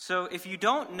So if you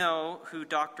don't know who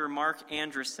Dr. Mark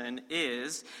Anderson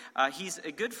is, he's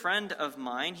a good friend of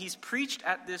mine. He's preached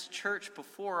at this church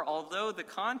before, although the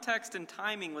context and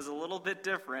timing was a little bit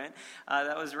different.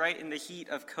 That was right in the heat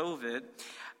of COVID.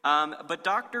 But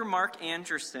Dr. Mark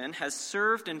Anderson has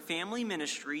served in family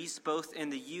ministries both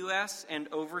in the U.S. and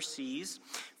overseas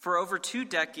for over 2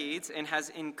 decades and has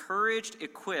encouraged,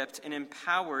 equipped, and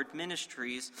empowered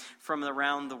ministries from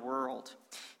around the world.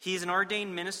 He is an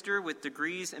ordained minister with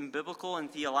degrees in biblical and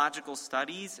theological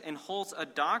studies and holds a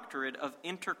doctorate of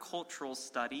intercultural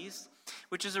studies,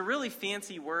 which is a really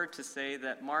fancy word to say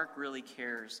that Mark really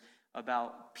cares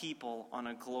about people on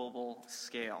a global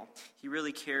scale. He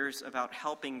really cares about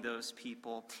helping those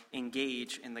people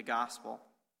engage in the gospel.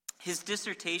 His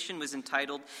dissertation was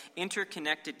entitled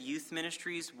Interconnected Youth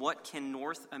Ministries: What Can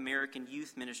North American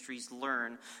Youth Ministries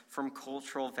Learn from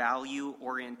Cultural Value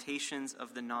Orientations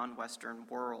of the Non-Western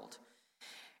World?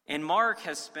 And Mark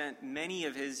has spent many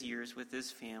of his years with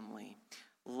his family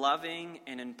loving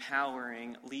and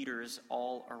empowering leaders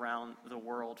all around the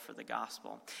world for the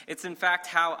gospel. It's in fact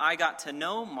how I got to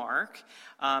know Mark.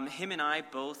 Him and I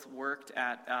both worked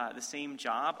at the same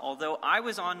job, although I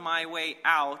was on my way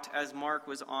out as Mark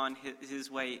was on his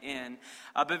way in.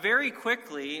 But very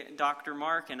quickly, Dr.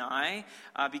 Mark and I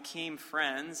became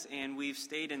friends, and we've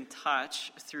stayed in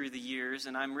touch through the years.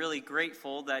 And I'm really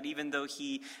grateful that even though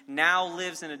he now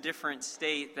lives in a different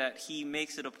state, that he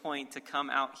makes it a point to come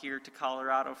out here to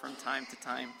Colorado from time to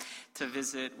time to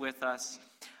visit with us.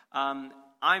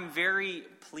 I'm very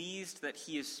pleased that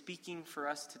he is speaking for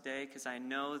us today, because I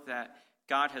know that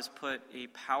God has put a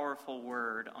powerful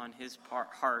word on his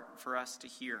heart for us to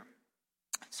hear.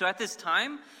 So at this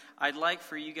time, I'd like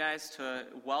for you guys to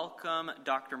welcome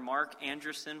Dr. Mark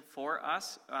Anderson for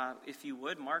us. If you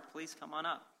would, Mark, please come on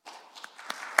up.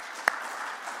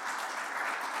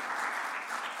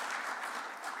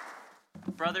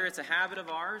 Brother, it's a habit of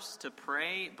ours to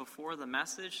pray before the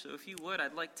message, so if you would,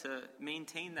 I'd like to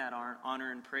maintain that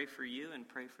honor and pray for you and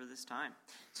pray for this time.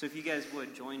 So if you guys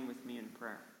would, join with me in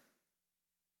prayer.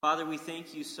 Father, we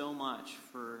thank you so much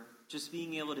for just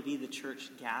being able to be the church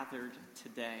gathered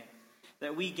today,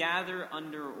 that we gather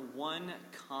under one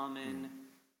common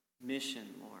mission,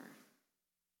 Lord,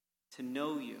 to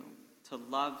know you, to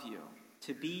love you,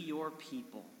 to be your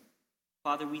people.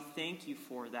 Father, we thank you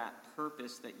for that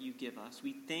purpose that you give us.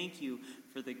 We thank you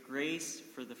for the grace,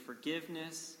 for the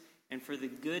forgiveness, and for the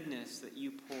goodness that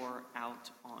you pour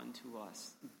out onto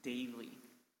us daily.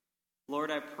 Lord,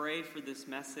 I pray for this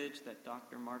message that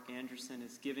Dr. Mark Anderson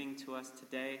is giving to us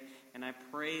today, and I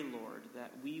pray, Lord,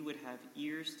 that we would have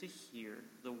ears to hear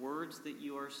the words that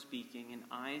you are speaking and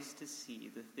eyes to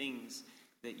see the things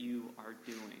that you are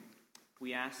doing.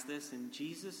 We ask this in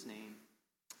Jesus' name.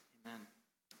 Amen.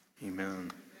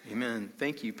 Amen. Amen.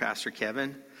 Thank you, Pastor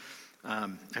Kevin.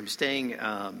 I'm staying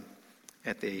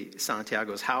at the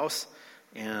Santiago's house,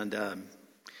 and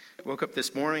woke up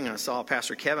this morning. I saw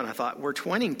Pastor Kevin. I thought, we're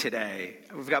twinning today.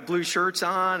 We've got blue shirts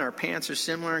on. Our pants are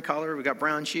similar in color. We've got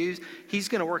brown shoes. He's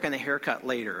going to work on the haircut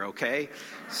later, okay?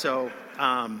 So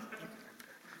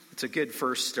it's a good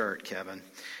first start, Kevin.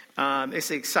 It's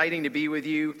exciting to be with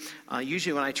you.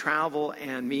 Usually when I travel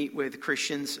and meet with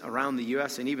Christians around the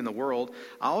U.S. and even the world,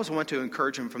 I always want to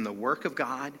encourage them from the work of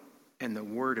God and the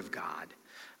Word of God.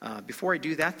 Before I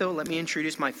do that, though, let me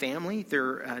introduce my family.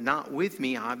 They're not with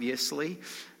me, obviously.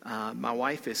 My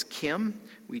wife is Kim.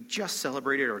 We just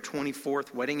celebrated our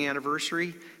 24th wedding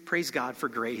anniversary. Praise God for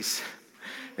grace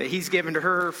that He's given to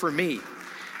her for me.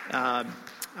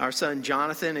 Our son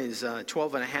Jonathan is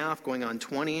 12 and a half, going on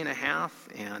 20 and a half,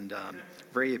 and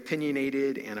very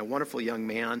opinionated and a wonderful young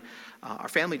man. Our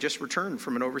family just returned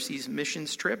from an overseas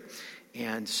missions trip,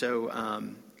 and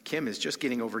so Kim is just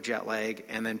getting over jet lag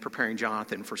and then preparing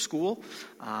Jonathan for school.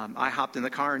 I hopped in the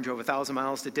car and drove 1,000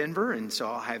 miles to Denver, and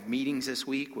so I'll have meetings this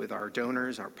week with our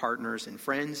donors, our partners, and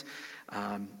friends.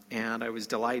 And I was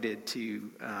delighted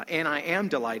to, and I am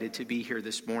delighted to be here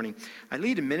this morning. I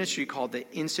lead a ministry called the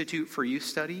Institute for Youth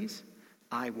Studies,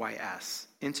 IYS,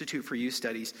 Institute for Youth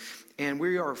Studies. And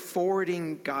we are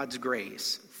forwarding God's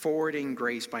grace,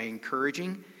 by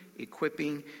encouraging,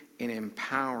 equipping, and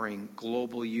empowering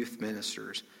global youth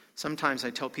ministers. Sometimes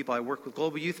I tell people I work with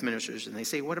global youth ministers, and they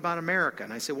say, what about America?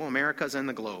 And I say, well, America's in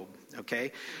the globe,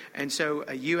 okay? And so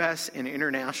U.S. and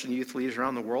international youth leaders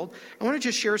around the world. I want to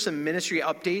just share some ministry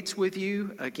updates with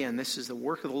you. Again, this is the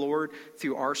work of the Lord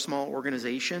through our small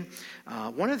organization.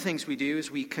 One of the things we do is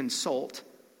we consult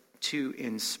to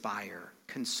inspire.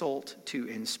 Consult to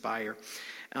inspire.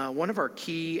 One of our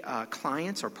key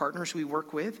clients or partners we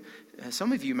work with,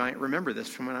 some of you might remember this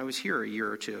from when I was here a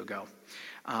year or two ago.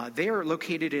 They are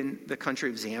located in the country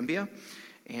of Zambia,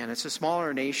 And it's a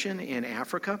smaller nation in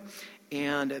Africa.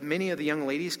 And many of the young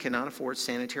ladies cannot afford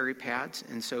sanitary pads.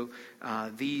 And so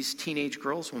these teenage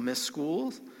girls will miss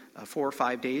school 4 or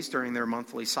 5 days during their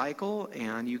monthly cycle.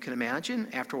 And you can imagine,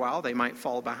 after a while, they might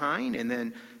fall behind and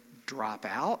then drop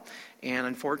out. And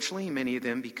unfortunately, many of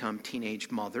them become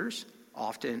teenage mothers,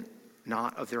 often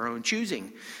not of their own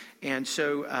choosing. And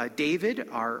so David,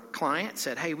 our client,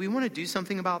 said, hey, we want to do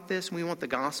something about this. We want the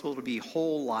gospel to be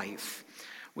whole life.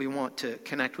 We want to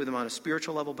connect with them on a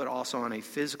spiritual level, but also on a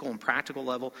physical and practical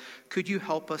level. Could you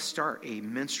help us start a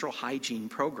menstrual hygiene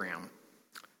program?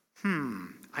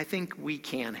 I think we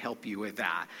can help you with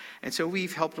that. And so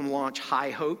we've helped them launch High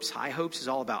Hopes. High Hopes is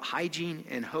all about hygiene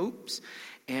and hopes.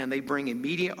 And they bring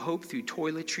immediate hope through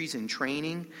toiletries and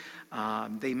training.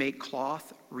 They make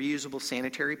cloth reusable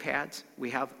sanitary pads. We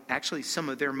have actually some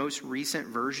of their most recent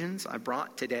versions I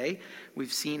brought today.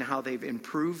 We've seen how they've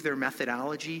improved their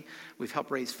methodology. We've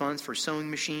helped raise funds for sewing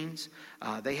machines.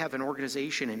 They have an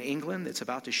organization in England that's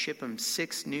about to ship them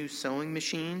 6 new sewing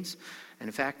machines. And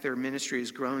in fact, their ministry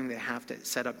is growing. They have to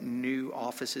set up new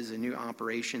offices and new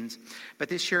operations. But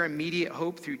they share immediate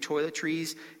hope through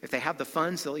toiletries. If they have the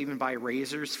funds, they'll even buy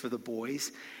razors for the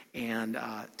boys and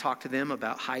talk to them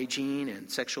about hygiene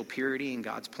and sexual purity and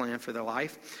God's plan for their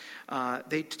life.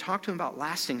 They talk to them about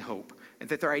lasting hope and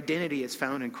that their identity is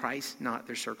found in Christ, not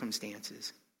their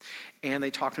circumstances. And they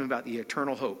talk to them about the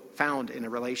eternal hope found in a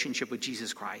relationship with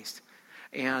Jesus Christ.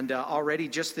 And already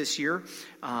just this year,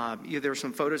 there are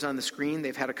some photos on the screen.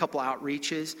 They've had a couple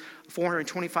outreaches.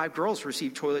 425 girls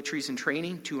received toiletries and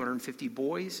training, 250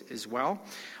 boys as well.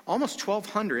 Almost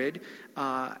 1,200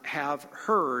 have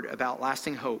heard about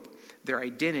lasting hope. Their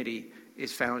identity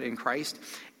is found in Christ.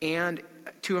 And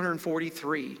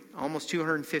 243, almost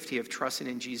 250 have trusted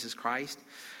in Jesus Christ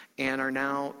and are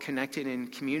now connected in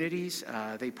communities.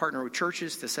 They partner with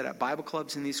churches to set up Bible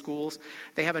clubs in these schools.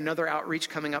 They have another outreach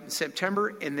coming up in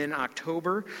September and then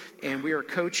October, and we are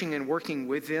coaching and working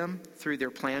with them through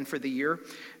their plan for the year.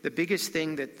 The biggest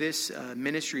thing that this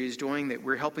ministry is doing that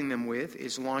we're helping them with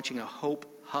is launching a Hope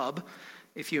Hub.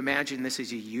 If you imagine this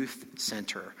is a youth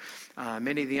center.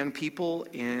 Many of the young people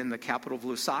in the capital of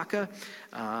Lusaka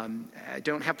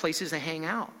don't have places to hang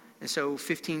out. And so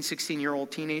 15,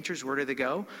 16-year-old teenagers, where do they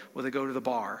go? Well, they go to the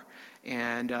bar.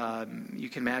 And you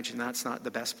can imagine that's not the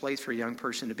best place for a young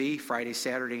person to be Friday,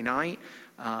 Saturday night,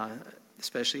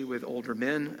 especially with older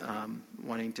men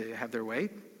wanting to have their way.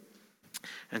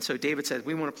 And so David said,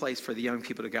 we want a place for the young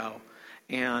people to go.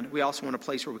 And we also want a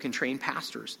place where we can train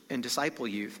pastors and disciple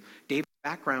youth. David's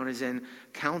background is in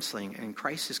counseling and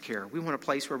crisis care. We want a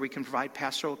place where we can provide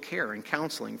pastoral care and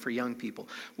counseling for young people.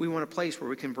 We want a place where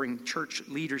we can bring church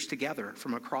leaders together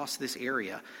from across this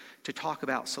area to talk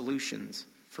about solutions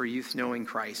for youth knowing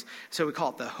Christ. So we call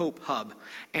it the Hope Hub.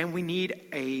 And we need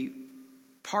a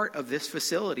part of this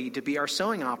facility to be our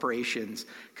sewing operations,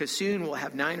 because soon we'll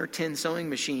have 9 or 10 sewing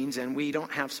machines and we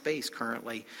don't have space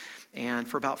currently. And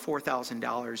for about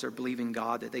 $4,000, they're believing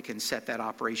God that they can set that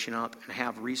operation up and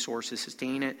have resources,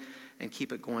 sustain it, and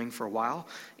keep it going for a while.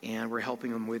 And we're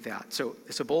helping them with that. So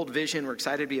it's a bold vision. We're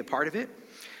excited to be a part of it.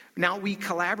 Now we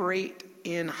collaborate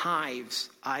in hives.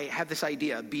 I have this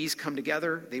idea. Bees come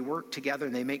together, they work together,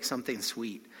 and they make something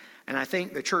sweet. And I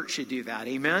think the church should do that.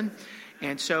 Amen?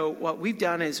 And so what we've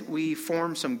done is we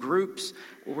form some groups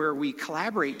where we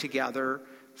collaborate together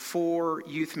for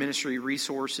youth ministry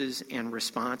resources and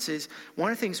responses.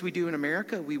 One of the things we do in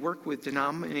America, we work with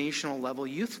denominational level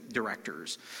youth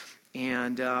directors.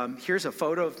 And here's a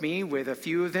photo of me with a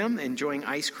few of them enjoying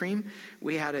ice cream.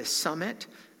 We had a summit,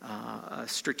 a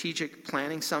strategic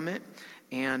planning summit,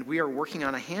 and we are working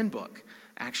on a handbook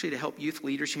actually to help youth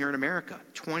leaders here in America.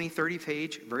 20, 30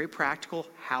 page, very practical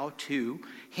how-to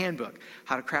handbook.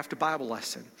 How to craft a Bible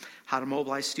lesson. How to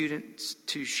mobilize students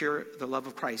to share the love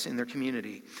of Christ in their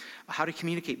community. How to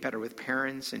communicate better with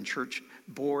parents and church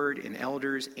board and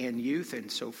elders and youth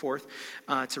and so forth.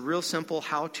 It's a real simple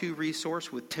how-to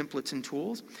resource with templates and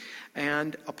tools.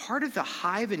 And a part of the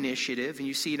Hive initiative, and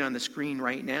you see it on the screen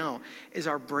right now, is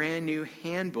our brand new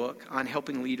handbook on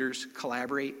helping leaders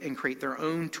collaborate and create their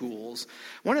own tools.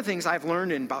 One of the things I've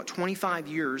learned in about 25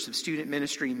 years of student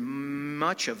ministry,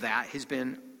 much of that has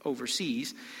been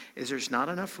overseas, is there's not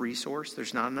enough resource,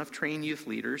 there's not enough trained youth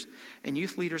leaders, and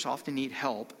youth leaders often need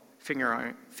help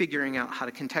figuring out how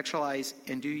to contextualize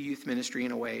and do youth ministry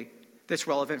in a way that's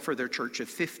relevant for their church of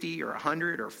 50 or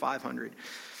 100 or 500.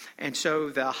 And so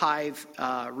the Hive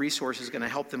resource is going to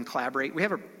help them collaborate. We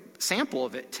have sample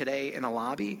of it today in the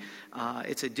lobby.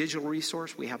 It's a digital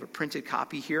resource. We have a printed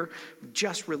copy here. We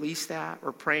just released that.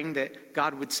 We're praying that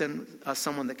God would send us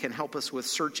someone that can help us with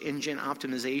search engine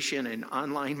optimization and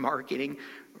online marketing,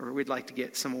 or we'd like to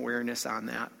get some awareness on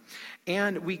that.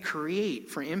 And we create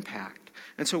for impact.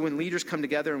 And so when leaders come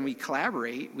together and we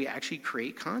collaborate, we actually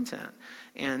create content.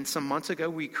 And some months ago,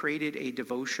 we created a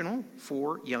devotional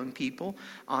for young people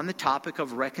on the topic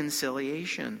of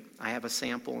reconciliation. I have a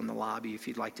sample in the lobby if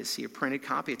you'd like to see a printed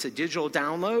copy. It's a digital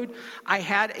download. I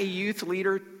had a youth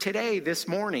leader this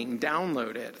morning,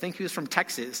 download it. I think he was from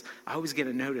Texas. I always get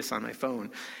a notice on my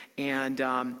phone. And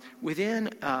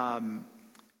within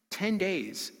 10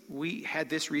 days, we had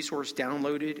this resource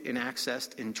downloaded and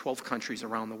accessed in 12 countries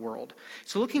around the world.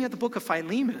 So looking at the book of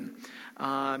Philemon,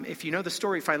 if you know the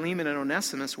story, Philemon and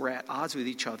Onesimus were at odds with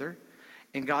each other,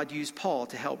 and God used Paul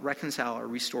to help reconcile or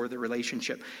restore the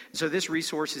relationship. So this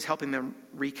resource is helping them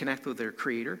reconnect with their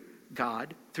Creator,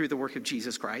 God, through the work of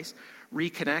Jesus Christ,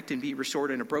 reconnect and be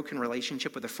restored in a broken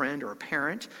relationship with a friend or a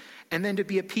parent, and then to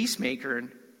be a peacemaker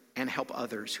and help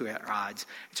others who are at odds.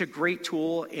 It's a great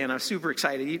tool, and I'm super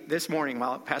excited. This morning,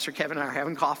 while Pastor Kevin and I are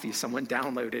having coffee, someone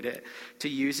downloaded it to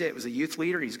use it. It was a youth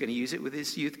leader. He's going to use it with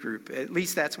his youth group. At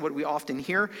least that's what we often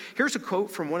hear. Here's a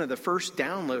quote from one of the first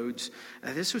downloads.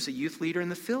 This was a youth leader in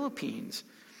the Philippines.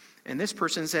 And this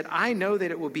person said, I know that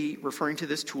it will be, referring to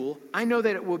this tool, I know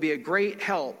that it will be a great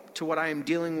help to what I am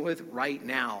dealing with right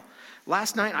now.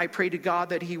 Last night, I prayed to God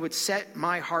that he would set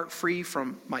my heart free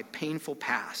from my painful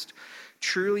past.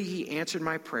 Truly, he answered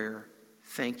my prayer.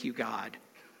 Thank you, God.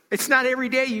 It's not every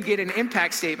day you get an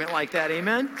impact statement like that,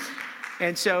 amen?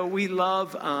 And so we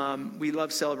love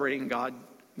celebrating God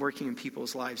working in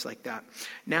people's lives like that.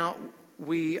 Now,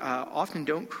 we often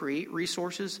don't create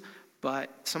resources, but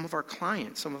some of our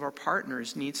clients, some of our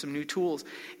partners need some new tools.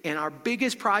 And our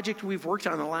biggest project we've worked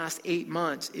on the last 8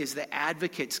 months is the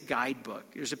Advocates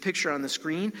Guidebook. There's a picture on the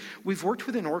screen. We've worked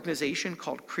with an organization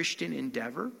called Christian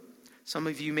Endeavor. Some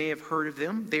of you may have heard of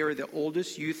them. They are the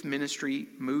oldest youth ministry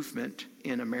movement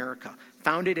in America,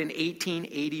 founded in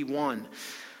 1881.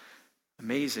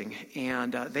 Amazing.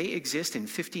 And they exist in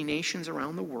 50 nations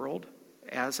around the world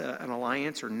as an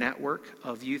alliance or network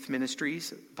of youth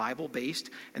ministries,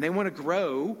 Bible-based. And they want to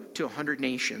grow to 100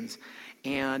 nations.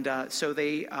 And so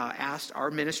they asked our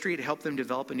ministry to help them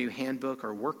develop a new handbook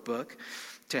or workbook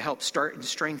to help start and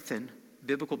strengthen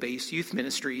biblical-based youth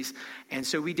ministries. And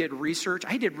so we did research.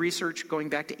 I did research going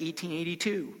back to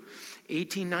 1882,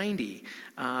 1890.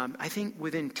 I think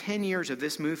within 10 years of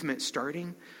this movement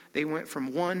starting, they went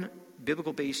from one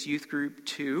biblical-based youth group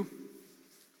to,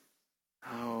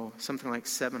 something like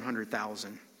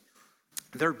 700,000.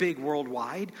 They're big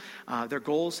worldwide. Their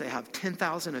goal is to have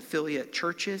 10,000 affiliate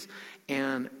churches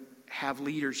and have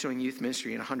leaders doing youth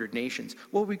ministry in 100 nations.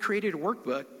 Well, we created a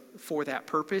workbook for that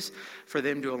purpose, for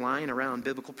them to align around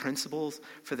biblical principles,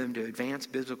 for them to advance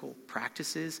biblical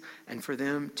practices, and for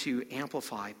them to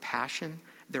amplify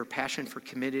their passion for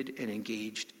committed and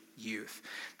engaged youth.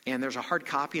 And there's a hard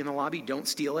copy in the lobby. Don't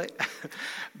steal it.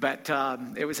 But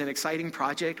it was an exciting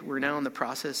project. We're now in the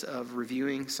process of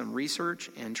reviewing some research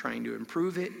and trying to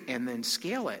improve it and then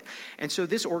scale it. And so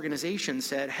this organization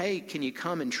said, hey, can you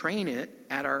come and train it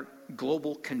at our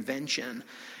global convention?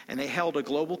 And they held a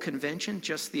global convention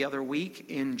just the other week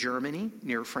in Germany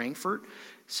near Frankfurt.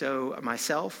 So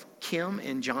myself, Kim,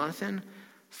 and Jonathan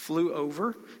flew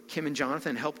over. Kim and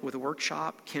Jonathan helped with a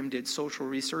workshop. Kim did social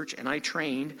research, and I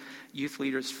trained youth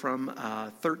leaders from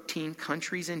 13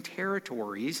 countries and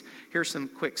territories. Here's some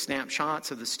quick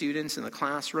snapshots of the students in the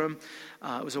classroom.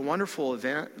 It was a wonderful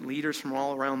event. Leaders from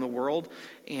all around the world,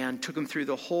 and took them through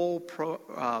the whole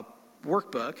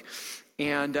workbook.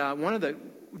 And one of the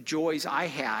joys I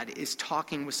had is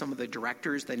talking with some of the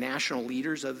directors, the national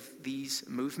leaders of these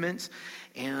movements.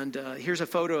 And here's a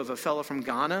photo of a fellow from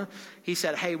Ghana. He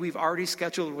said, hey, we've already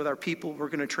scheduled with our people, we're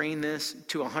going to train this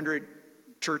to 100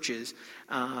 churches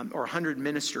or 100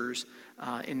 ministers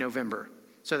in November.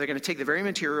 So they're going to take the very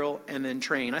material and then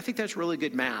train. I think that's really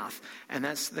good math. And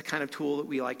that's the kind of tool that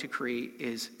we like to create,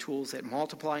 is tools that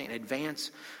multiply and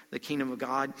advance the kingdom of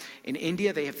God. In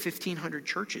India, they have 1,500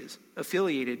 churches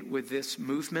affiliated with this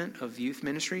movement of youth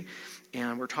ministry.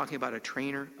 And we're talking about a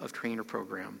trainer of trainer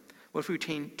program. What if we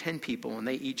trained 10 people and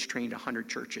they each trained 100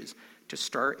 churches to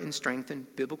start and strengthen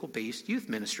biblical-based youth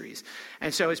ministries?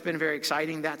 And so it's been very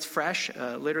exciting. That's fresh.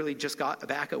 Literally just got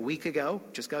back a week ago.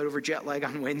 Just got over jet lag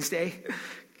on Wednesday.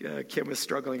 Kim was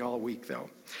struggling all week, though.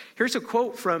 Here's a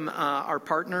quote from our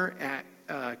partner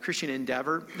at Christian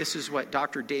Endeavor. This is what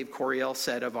Dr. Dave Coriel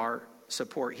said of our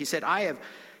support. He said, I have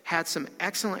had some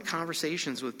excellent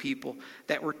conversations with people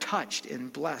that were touched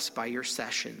and blessed by your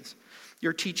sessions.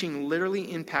 Your teaching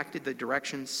literally impacted the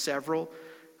direction several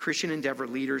Christian Endeavor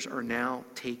leaders are now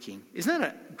taking. Isn't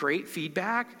that a great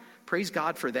feedback? Praise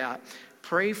God for that.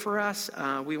 Pray for us.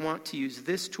 We want to use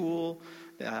this tool,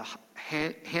 the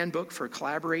handbook for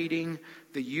collaborating,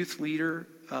 the youth leader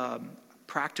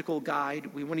practical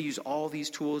guide. We want to use all these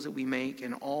tools that we make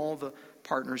and all the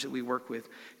partners that we work with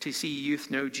to see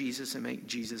youth know Jesus and make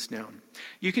Jesus known.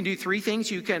 You can do three things.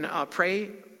 You can pray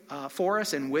for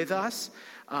us and with us.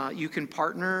 You can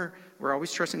partner. We're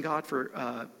always trusting God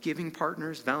for giving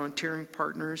partners, volunteering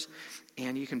partners,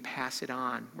 and you can pass it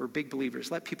on. We're big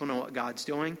believers. Let people know what God's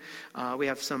doing. We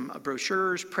have some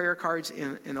brochures, prayer cards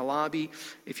in the lobby.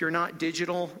 If you're not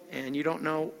digital and you don't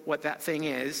know what that thing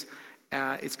is,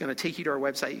 it's going to take you to our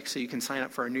website so you can sign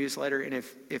up for our newsletter. And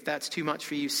if that's too much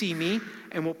for you, see me,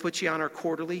 and we'll put you on our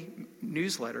quarterly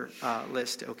newsletter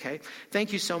list, okay?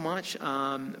 Thank you so much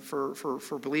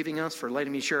for believing us, for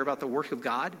letting me share about the work of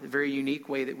God, a very unique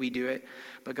way that we do it.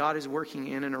 But God is working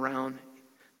in and around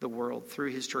the world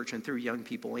through his church and through young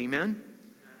people. Amen?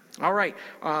 All right,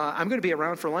 I'm going to be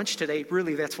around for lunch today.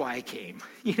 Really, that's why I came.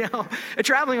 You know, a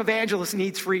traveling evangelist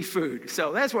needs free food,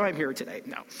 so that's why I'm here today.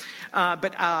 No,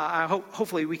 but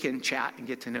hopefully we can chat and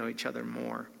get to know each other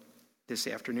more this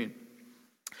afternoon.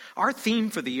 Our theme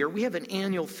for the year, we have an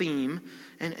annual theme,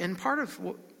 and part of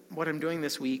what I'm doing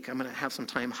this week, I'm going to have some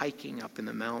time hiking up in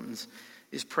the mountains,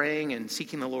 is praying and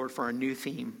seeking the Lord for our new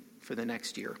theme for the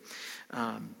next year.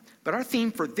 But our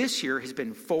theme for this year has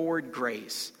been Forward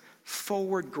Grace.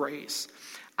 Forward grace.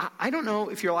 I don't know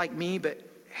if you're like me, but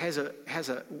has a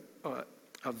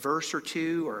verse or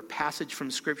two or a passage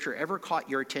from Scripture ever caught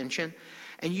your attention,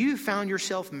 and you found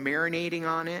yourself marinating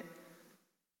on it,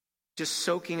 just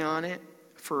soaking on it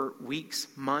for weeks,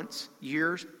 months,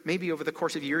 years, maybe over the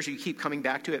course of years you keep coming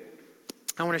back to it?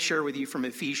 I want to share with you from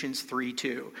Ephesians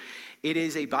 3:2. It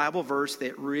is a Bible verse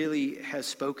that really has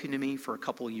spoken to me for a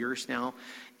couple of years now,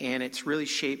 and it's really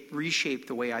reshaped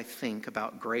the way I think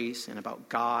about grace and about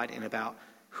God and about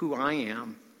who I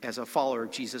am as a follower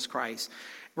of Jesus Christ.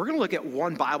 We're going to look at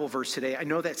one Bible verse today. I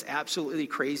know that's absolutely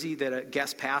crazy that a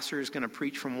guest pastor is going to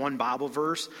preach from one Bible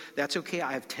verse. That's okay.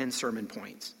 I have 10 sermon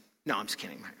points. No, I'm just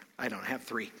kidding. I don't have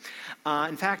 3.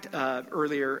 In fact,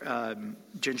 earlier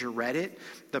Ginger read it.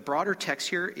 The broader text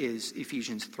here is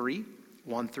Ephesians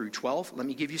 3:1-12. Let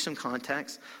me give you some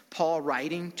context. Paul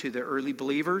writing to the early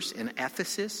believers in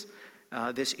Ephesus,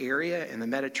 this area in the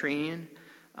Mediterranean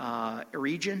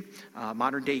region,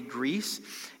 modern-day Greece.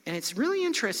 And it's really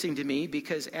interesting to me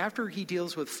because after he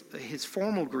deals with his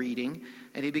formal greeting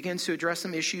and he begins to address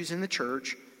some issues in the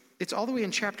church, it's all the way in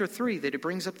chapter 3 that it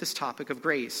brings up this topic of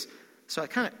grace. So I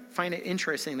kind of find it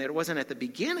interesting that it wasn't at the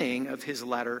beginning of his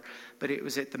letter, but it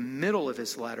was at the middle of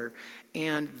his letter.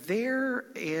 And there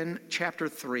in chapter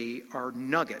 3 are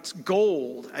nuggets,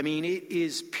 gold. I mean, it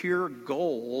is pure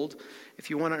gold if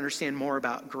you want to understand more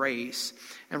about grace.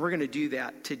 And we're going to do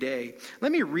that today.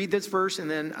 Let me read this verse, and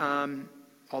then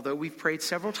although we've prayed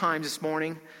several times this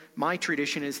morning, my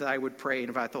tradition is that I would pray and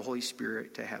invite the Holy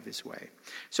Spirit to have his way.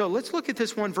 So let's look at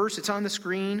this one verse. It's on the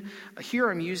screen. Here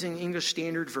I'm using English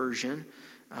Standard Version.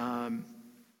 And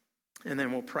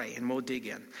then we'll pray and we'll dig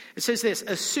in. It says this: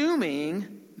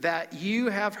 assuming that you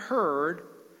have heard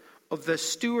of the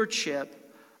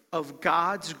stewardship of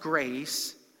God's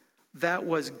grace that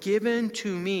was given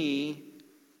to me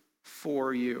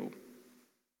for you.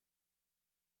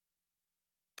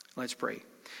 Let's pray.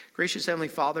 Gracious Heavenly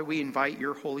Father, we invite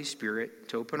your Holy Spirit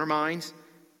to open our minds.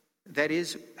 That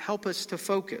is, help us to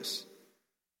focus.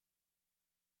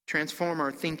 Transform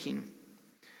our thinking.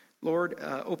 Lord,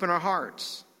 open our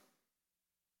hearts.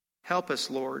 Help us,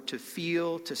 Lord, to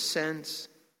feel, to sense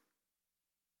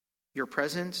your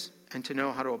presence and to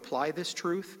know how to apply this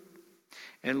truth.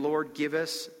 And Lord, give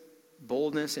us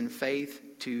boldness and faith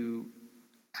to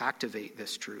activate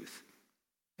this truth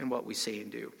in what we say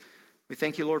and do. We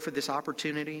thank you, Lord, for this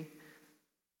opportunity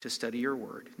to study your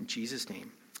word. In Jesus' name,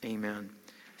 amen.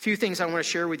 A few things I want to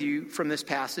share with you from this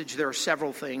passage. There are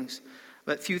several things,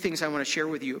 but a few things I want to share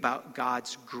with you about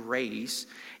God's grace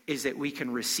is that we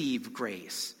can receive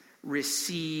grace.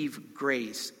 Receive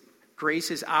grace.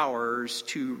 Grace is ours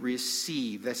to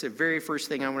receive. That's the very first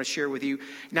thing I want to share with you.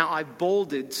 Now, I've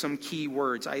bolded some key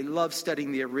words. I love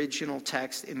studying the original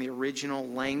text in the original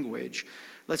language.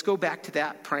 Let's go back to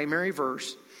that primary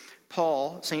verse.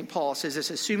 St. Paul says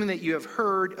this: assuming that you have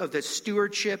heard of the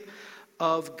stewardship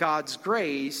of God's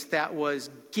grace that was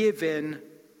given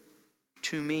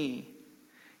to me.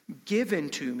 Given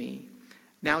to me.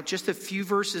 Now, just a few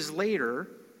verses later,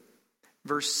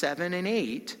 verse 7 and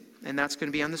 8, and that's going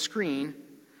to be on the screen,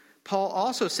 Paul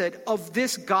also said, of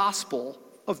this gospel,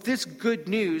 of this good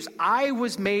news, I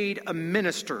was made a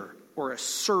minister or a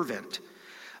servant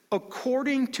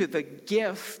according to the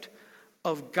gift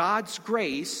of God's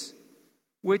grace,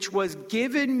 which was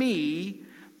given me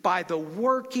by the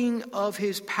working of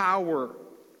his power.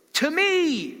 To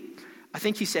me, I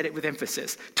think he said it with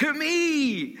emphasis, to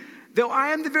me, though I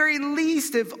am the very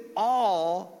least of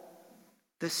all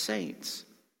the saints.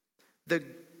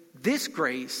 This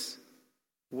grace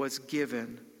was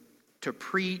given to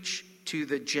preach to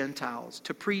the Gentiles,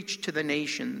 to preach to the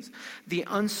nations, the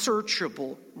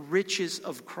unsearchable riches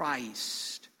of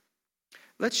Christ.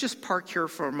 Let's just park here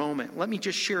for a moment. Let me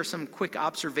just share some quick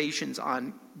observations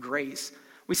on grace.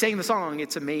 We sang the song,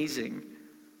 It's Amazing.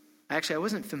 Actually, I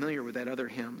wasn't familiar with that other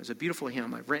hymn. It's a beautiful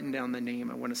hymn. I've written down the name.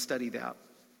 I want to study that.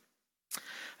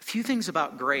 A few things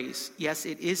about grace. Yes,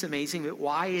 it is amazing, but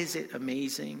why is it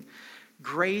amazing?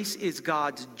 Grace is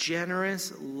God's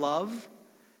generous love,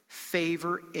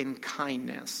 favor, and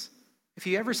kindness. If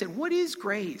you ever said, what is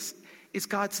grace? It's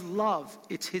God's love.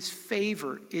 It's his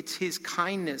favor. It's his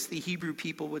kindness. The Hebrew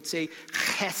people would say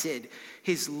chesed,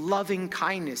 his loving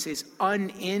kindness, his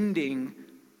unending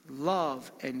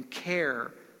love and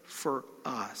care for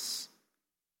us.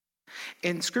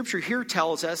 And Scripture here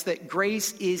tells us that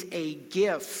grace is a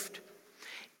gift.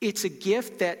 It's a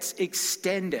gift that's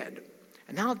extended.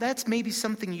 And now that's maybe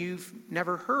something you've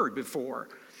never heard before.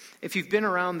 If you've been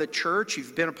around the church,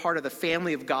 you've been a part of the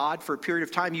family of God for a period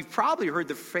of time, you've probably heard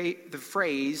the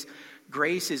phrase,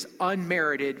 grace is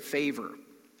unmerited favor.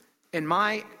 In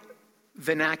my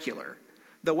vernacular,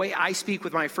 the way I speak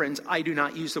with my friends, I do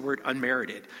not use the word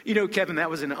unmerited. You know, Kevin,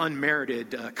 that was an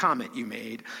unmerited comment you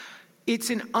made. It's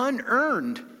an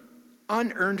unearned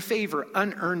favor,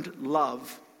 unearned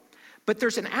love. But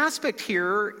there's an aspect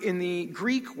here in the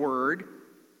Greek word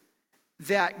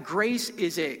that grace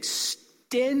is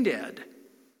extended.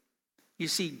 You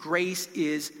see, grace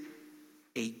is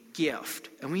a gift.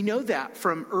 And we know that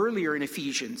from earlier in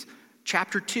Ephesians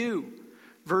chapter 2,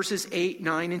 verses 8,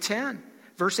 9, and 10.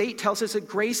 Verse 8 tells us that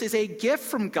grace is a gift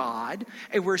from God,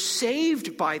 and we're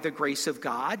saved by the grace of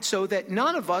God so that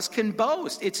none of us can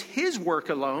boast. It's his work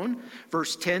alone.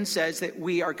 Verse 10 says that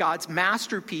we are God's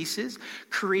masterpieces,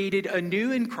 created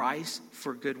anew in Christ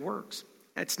for good works.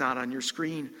 That's not on your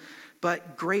screen.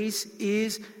 But grace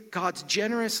is God's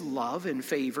generous love and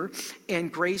favor,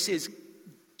 and grace is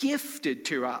gifted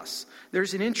to us.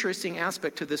 There's an interesting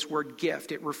aspect to this word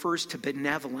gift. It refers to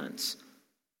benevolence.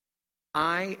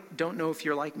 I don't know if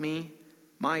you're like me.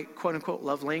 My quote-unquote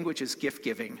love language is gift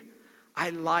giving. I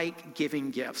like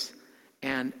giving gifts.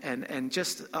 And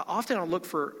just often I'll look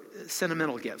for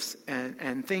sentimental gifts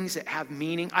and things that have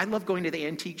meaning. I love going to the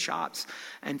antique shops.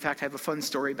 In fact, I have a fun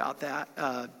story about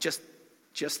that.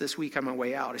 Just this week on my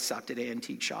way out, I stopped at an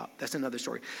antique shop. That's another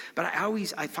story. But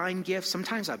I find gifts.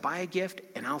 Sometimes I buy a gift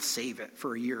and I'll save it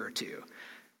for a year or two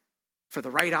for the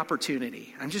right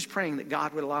opportunity. I'm just praying that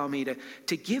God would allow me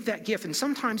to give that gift. And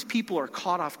sometimes people are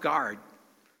caught off guard.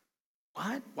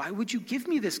 What? Why would you give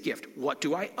me this gift? What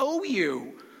do I owe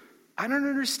you? I don't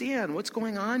understand what's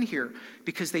going on here,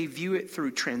 because they view it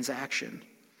through transaction.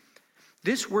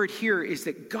 This word here is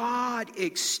that God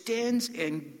extends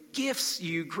and gifts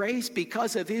you grace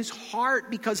because of his heart,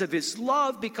 because of his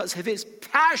love, because of his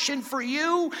passion for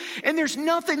you. And there's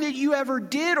nothing that you ever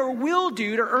did or will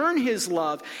do to earn his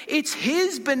love. It's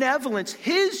his benevolence,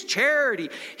 his charity,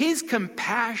 his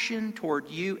compassion toward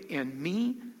you and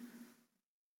me.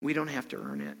 We don't have to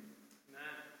earn it.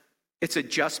 It's a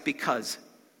just because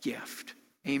gift.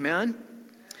 Amen?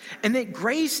 And that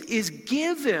grace is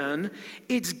given.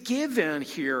 It's given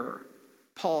here,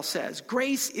 Paul says.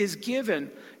 Grace is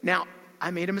given. Now, I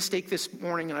made a mistake this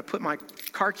morning and I put my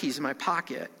car keys in my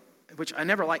pocket, which I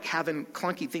never like having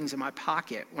clunky things in my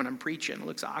pocket when I'm preaching. It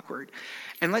looks awkward.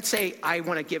 And let's say I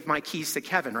want to give my keys to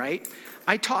Kevin, right?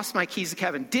 I tossed my keys to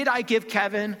Kevin. Did I give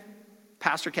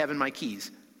Pastor Kevin, my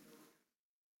keys?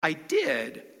 I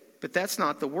did, but that's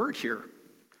not the word here.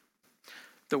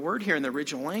 The word here in the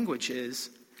original language is,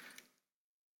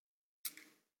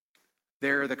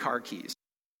 there are the car keys.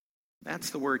 That's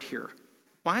the word here.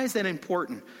 Why is that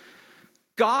important?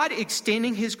 God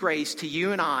extending his grace to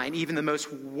you and I, and even the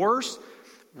most worst,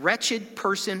 wretched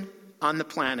person on the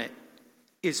planet,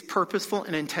 is purposeful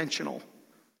and intentional.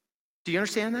 Do you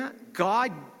understand that?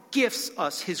 God gifts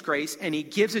us his grace, and he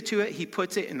gives it to it. He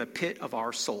puts it in the pit of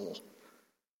our soul.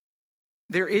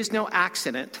 There is no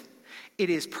accident. It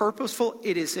is purposeful.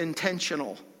 It is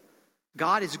intentional.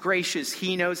 God is gracious.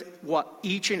 He knows what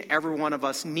each and every one of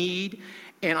us need.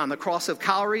 And on the cross of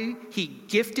Calvary, he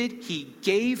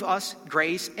gave us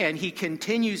grace, and he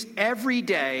continues every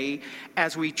day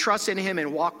as we trust in him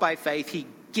and walk by faith. He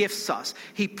gifts us.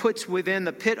 He puts within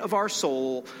the pit of our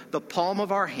soul, the palm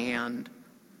of our hand,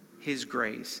 his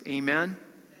grace. Amen?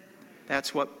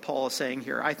 That's what Paul is saying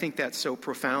here. I think that's so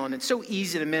profound. It's so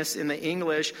easy to miss in the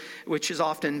English, which is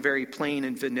often very plain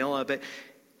and vanilla, but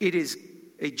it is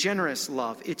a generous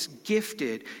love. It's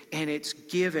gifted and it's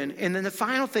given. And then the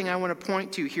final thing I want to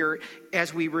point to here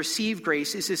as we receive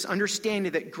grace is this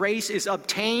understanding that grace is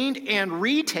obtained and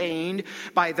retained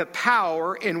by the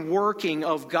power and working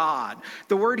of God.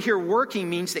 The word here, working,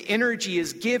 means the energy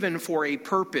is given for a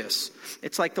purpose.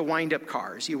 It's like the wind-up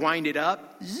cars. You wind it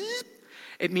up, zip.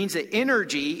 It means that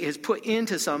energy is put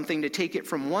into something to take it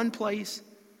from one place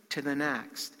to the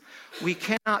next. We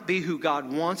cannot be who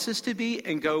God wants us to be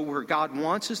and go where God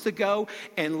wants us to go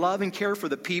and love and care for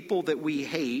the people that we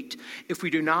hate if we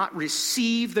do not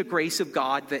receive the grace of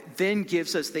God that then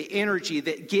gives us the energy,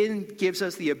 that gives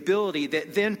us the ability,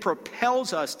 that then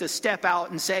propels us to step out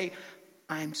and say,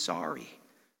 I'm sorry,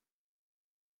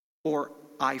 or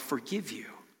I forgive you,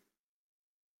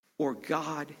 or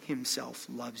God himself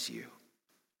loves you.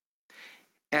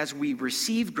 As we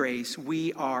receive grace,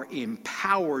 we are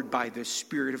empowered by the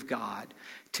Spirit of God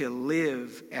to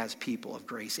live as people of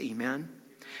grace. Amen?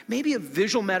 Maybe a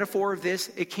visual metaphor of this,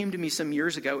 it came to me some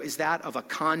years ago, is that of a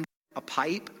conduit, a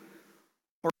pipe,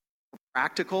 or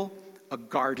practical, a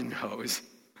garden hose.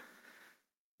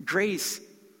 Grace,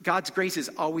 God's grace is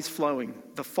always flowing.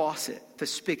 The faucet, the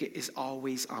spigot is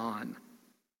always on.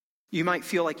 You might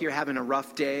feel like you're having a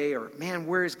rough day, or, man,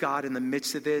 where is God in the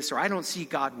midst of this? Or, I don't see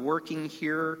God working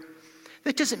here.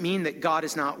 That doesn't mean that God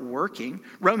is not working.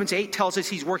 Romans 8 tells us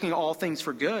he's working all things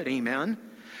for good. Amen.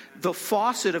 The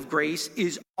faucet of grace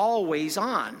is always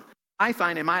on. I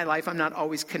find in my life I'm not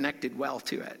always connected well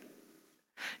to it.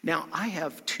 Now, I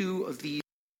have 2 of these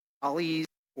trolleys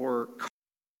or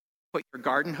put your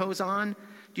garden hose on.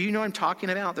 Do you know what I'm talking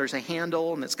about? There's a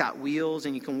handle and it's got wheels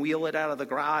and you can wheel it out of the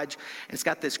garage. And it's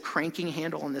got this cranking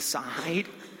handle on the side.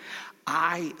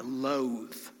 I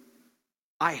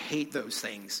hate those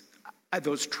things.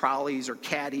 Those trolleys or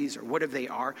caddies or whatever they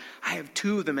are. I have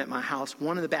 2 of them at my house,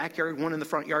 one in the backyard, one in the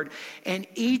front yard. And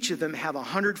each of them have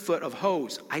 100 foot of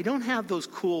hose. I don't have those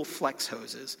cool flex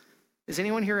hoses. Does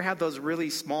anyone here have those really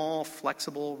small,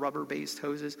 flexible, rubber-based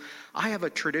hoses? I have a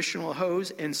traditional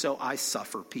hose, and so I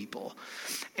suffer people.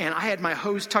 And I had my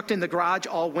hose tucked in the garage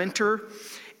all winter,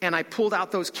 and I pulled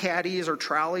out those caddies or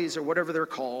trolleys or whatever they're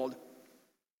called.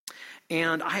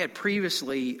 And I had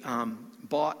previously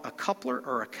bought a coupler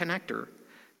or a connector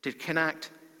to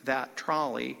connect that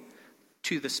trolley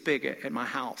to the spigot at my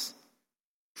house.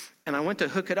 And I went to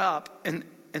hook it up, and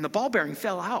the ball bearing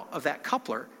fell out of that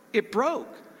coupler. It broke.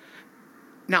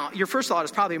 Now, your first thought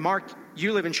is probably, Mark,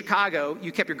 you live in Chicago.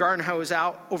 You kept your garden hose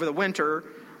out over the winter.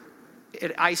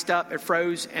 It iced up, it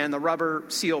froze, and the rubber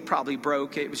seal probably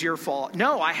broke. It was your fault.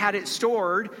 No, I had it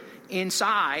stored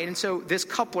inside, and so this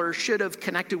coupler should have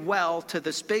connected well to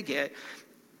the spigot.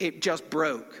 It just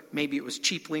broke. Maybe it was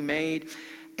cheaply made.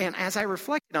 And as I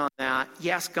reflected on that,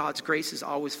 yes, God's grace is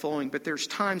always flowing, but there's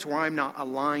times where I'm not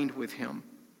aligned with him.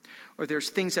 Or there's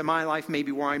things in my life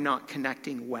maybe where I'm not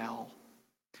connecting well.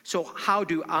 So how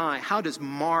does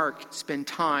Mark spend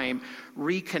time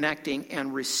reconnecting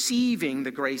and receiving the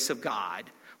grace of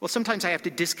God? Well, sometimes I have to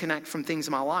disconnect from things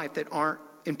in my life that aren't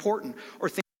important, or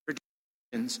things that are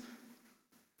distractions.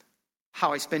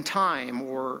 How I spend time,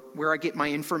 or where I get my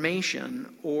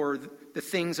information, or the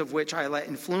things of which I let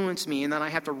influence me, and then I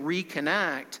have to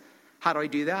reconnect. How do I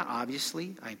do that?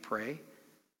 Obviously, I pray.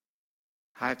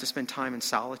 I have to spend time in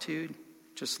solitude,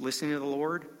 just listening to the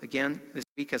Lord. Again, this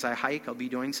week as I hike, I'll be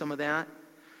doing some of that.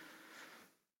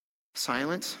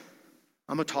 Silence.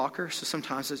 I'm a talker, so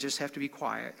sometimes I just have to be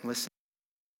quiet and listen.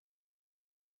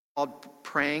 Called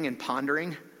praying and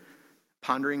pondering.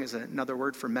 Pondering is another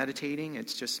word for meditating.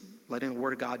 It's just letting the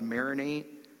Word of God marinate,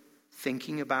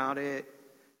 thinking about it,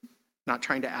 not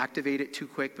trying to activate it too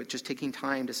quick, but just taking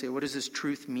time to say, what does this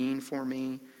truth mean for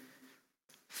me?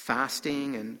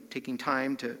 Fasting and taking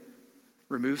time to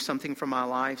remove something from my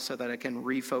life so that I can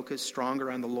refocus stronger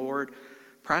on the Lord.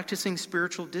 Practicing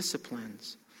spiritual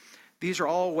disciplines. These are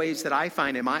all ways that I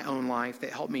find in my own life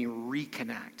that help me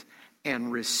reconnect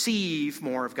and receive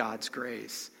more of God's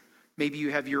grace. Maybe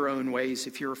you have your own ways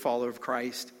if you're a follower of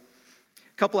Christ.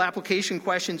 A couple application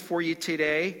questions for you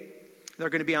today. They're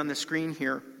going to be on the screen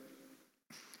here.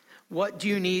 What do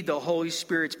you need the Holy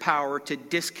Spirit's power to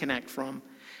disconnect from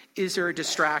Is there a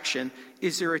distraction?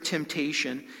 Is there a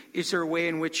temptation? Is there a way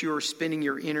in which you are spending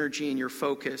your energy and your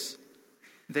focus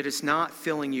that is not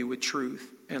filling you with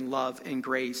truth and love and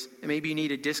grace? And maybe you need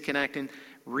to disconnect and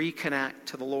reconnect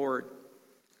to the Lord.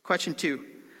 Question 2,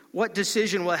 what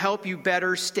decision will help you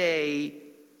better stay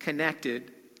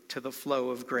connected to the flow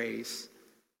of grace?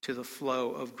 To the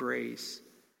flow of grace.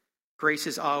 Grace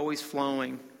is always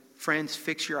flowing. Friends,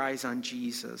 fix your eyes on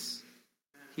Jesus.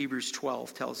 Hebrews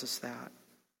 12 tells us that.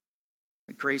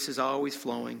 Grace is always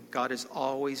flowing. God is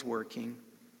always working.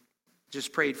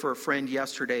 Just prayed for a friend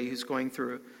yesterday who's going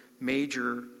through a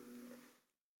major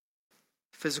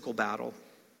physical battle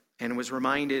and was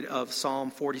reminded of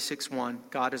Psalm 46:1.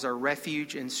 God is our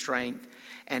refuge and strength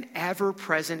and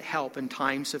ever-present help in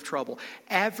times of trouble.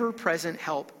 Ever-present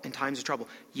help in times of trouble.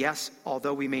 Yes,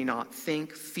 although we may not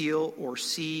think, feel, or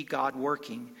see God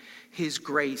working, His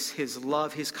grace, His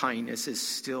love, His kindness is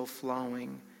still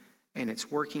flowing. And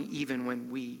it's working even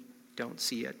when we don't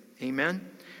see it. Amen?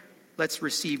 Let's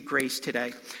receive grace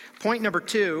today. Point number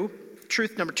 2,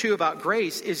 truth number 2 about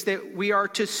grace is that we are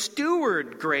to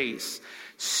steward grace.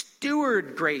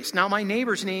 Steward grace. Now, my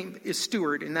neighbor's name is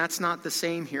Stewart, and that's not the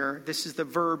same here. This is the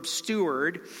verb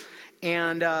steward.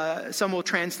 And some will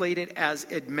translate it as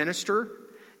administer,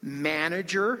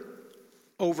 manager,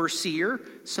 overseer.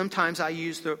 Sometimes I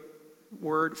use the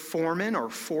word foreman or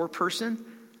foreperson.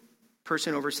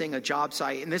 Person overseeing a job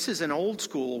site. And this is an old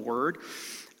school word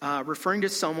referring to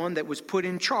someone that was put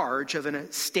in charge of an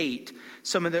estate,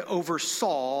 someone that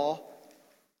oversaw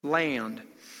land.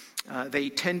 They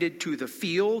tended to the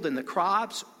field and the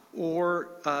crops or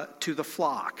to the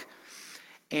flock.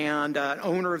 And an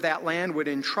owner of that land would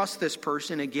entrust this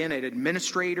person, again, an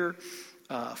administrator,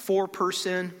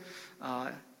 foreperson,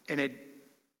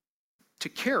 to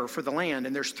care for the land.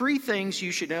 And there's 3 things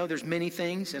you should know. There's many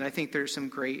things, and I think there's some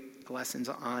great lessons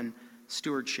on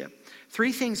stewardship.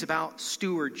 3 things about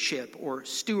stewardship or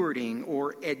stewarding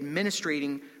or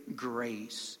administrating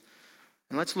grace.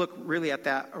 And let's look really at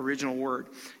that original word.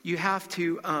 You have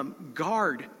to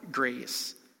guard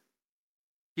grace.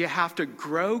 You have to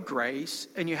grow grace,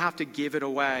 and you have to give it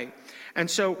away.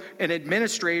 And so an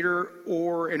administrator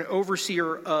or an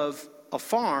overseer of a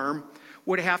farm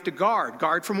would have to guard.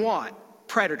 Guard from what?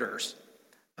 Predators.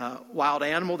 Wild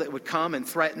animal that would come and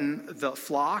threaten the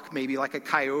flock, maybe like a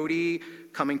coyote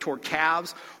coming toward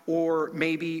calves, or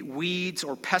maybe weeds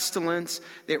or pestilence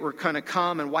that were going to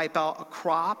come and wipe out a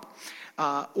crop,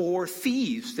 or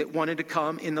thieves that wanted to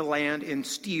come in the land and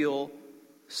steal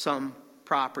some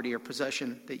property or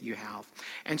possession that you have.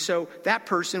 And so that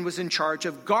person was in charge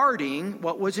of guarding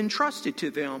what was entrusted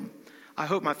to them. I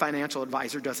hope my financial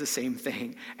advisor does the same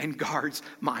thing and guards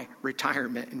my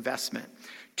retirement investment.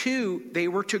 2, they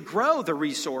were to grow the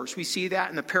resource. We see that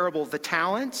in the parable of the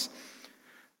talents.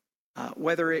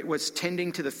 Whether it was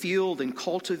tending to the field and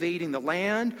cultivating the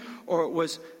land, or it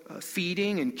was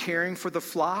feeding and caring for the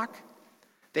flock,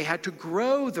 they had to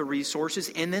grow the resources,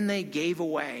 and then they gave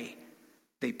away.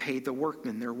 They paid the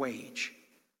workmen their wage.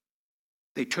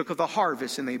 They took of the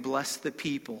harvest and they blessed the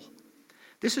people.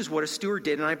 This is what a steward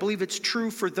did, and I believe it's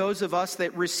true for those of us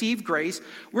that receive grace.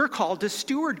 We're called to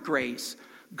steward grace.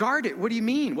 Guard it. What do you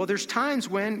mean? Well, there's times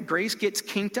when grace gets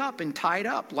kinked up and tied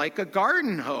up like a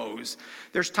garden hose.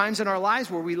 There's times in our lives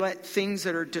where we let things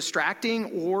that are distracting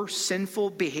or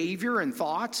sinful behavior and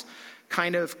thoughts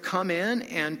kind of come in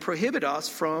and prohibit us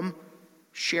from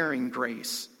sharing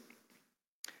grace.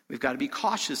 We've got to be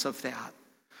cautious of that.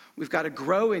 We've got to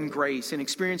grow in grace and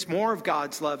experience more of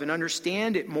God's love and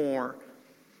understand it more.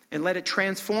 And let it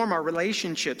transform our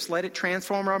relationships. Let it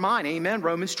transform our mind. Amen.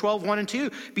 Romans 12, 1 and 2.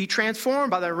 Be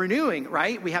transformed by the renewing,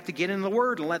 right? We have to get in the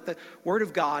Word and let the Word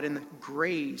of God and the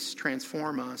grace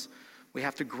transform us. We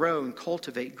have to grow and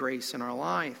cultivate grace in our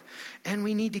life. And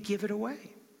we need to give it away.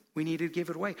 We need to give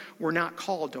it away. We're not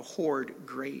called to hoard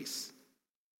grace.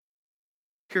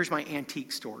 Here's my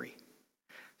antique story.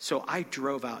 So I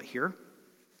drove out here.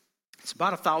 It's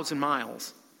about 1,000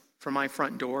 miles from my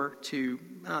front door to,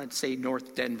 I'd say,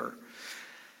 North Denver.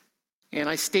 And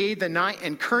I stayed the night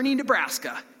in Kearney,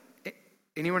 Nebraska.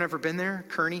 Anyone ever been there?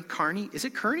 Kearney? Is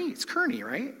it Kearney? It's Kearney,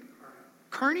 right?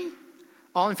 Kearney?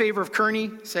 All in favor of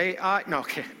Kearney? Say, no,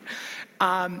 okay.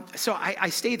 So I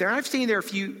stayed there. And I've stayed there a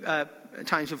few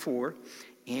times before.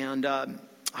 And I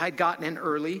had gotten in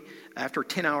early after a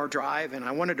 10-hour drive, and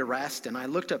I wanted to rest. And I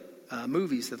looked up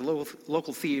movies at the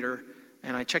local theater,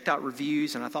 and I checked out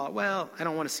reviews, and I thought, well, I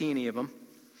don't want to see any of them.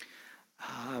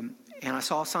 And I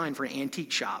saw a sign for an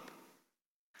antique shop.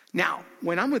 Now,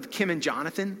 when I'm with Kim and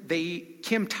Jonathan,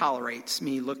 Kim tolerates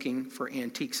me looking for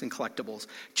antiques and collectibles.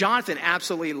 Jonathan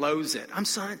absolutely loathes it.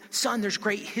 Son, there's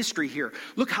great history here.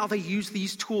 Look how they used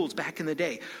these tools back in the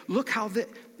day. Look how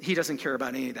he doesn't care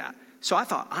about any of that. So I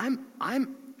thought,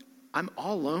 I'm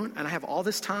all alone and I have all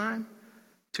this time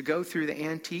to go through the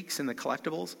antiques and the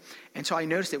collectibles. And so I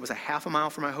noticed it was a half a mile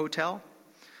from my hotel.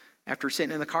 After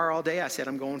sitting in the car all day, I said,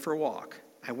 I'm going for a walk.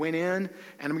 I went in,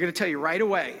 and I'm going to tell you right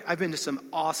away, I've been to some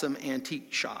awesome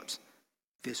antique shops.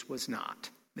 This was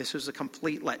not. This was a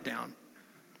complete letdown.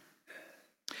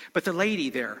 But the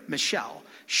lady there, Michelle,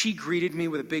 she greeted me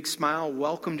with a big smile,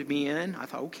 welcomed me in. I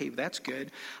thought, okay, that's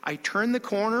good. I turned the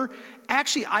corner.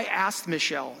 Actually, I asked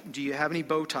Michelle, do you have any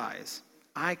bow ties?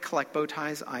 I collect bow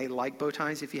ties. I like bow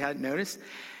ties, if you hadn't noticed.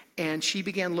 And she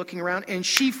began looking around, and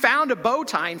she found a bow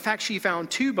tie. In fact, she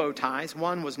found two bow ties.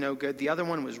 One was no good. The other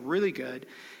one was really good,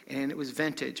 and it was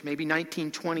vintage, maybe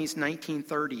 1920s,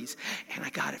 1930s. And I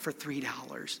got it for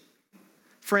 $3.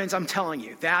 Friends, I'm telling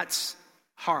you, that's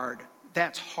hard.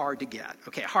 That's hard to get.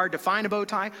 Okay, hard to find a bow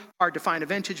tie, hard to find a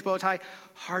vintage bow tie,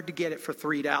 hard to get it for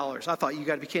 $3. I thought, you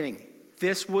got to be kidding me.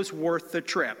 This was worth the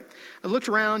trip. I looked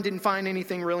around, didn't find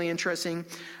anything really interesting.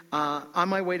 On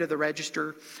my way to the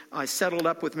register, I settled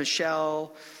up with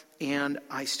Michelle, and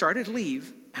I started to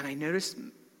leave, and I noticed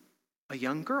a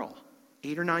young girl,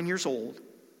 8 or 9 years old,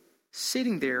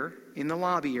 sitting there in the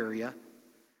lobby area,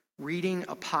 reading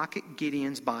a pocket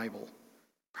Gideon's Bible,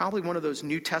 probably one of those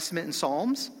New Testament and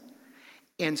Psalms,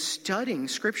 and studying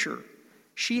Scripture.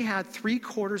 She had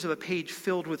 3/4 of a page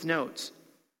filled with notes.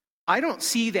 I don't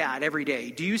see that every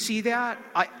day. Do you see that?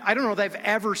 I don't know that I've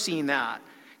ever seen that.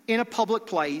 In a public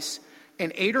place,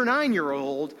 an 8 or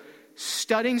 9-year-old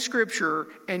studying Scripture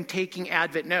and taking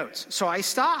Advent notes. So I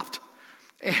stopped.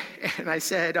 And I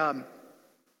said,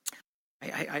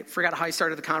 I forgot how I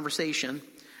started the conversation,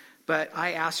 but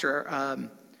I asked her,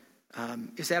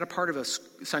 is that a part of a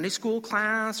Sunday school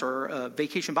class or a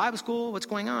vacation Bible school? What's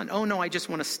going on? Oh, no, I just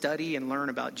want to study and learn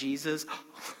about Jesus.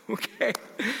 Okay,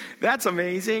 that's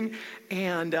amazing.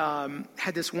 And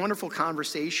had this wonderful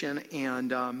conversation.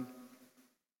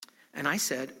 And I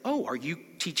said, oh, are you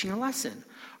teaching a lesson?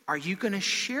 Are you going to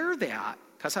share that?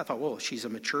 Because I thought, well, she's a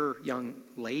mature young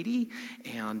lady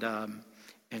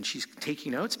and she's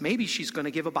taking notes. Maybe she's going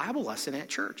to give a Bible lesson at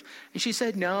church. And she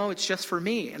said, no, it's just for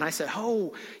me. And I said,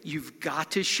 oh, you've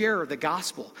got to share the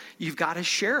gospel. You've got to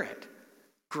share it.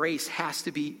 Grace has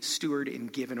to be stewarded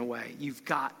and given away. You've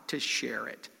got to share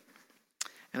it.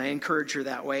 And I encouraged her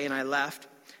that way, and I left.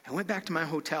 I went back to my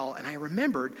hotel, and I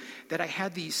remembered that I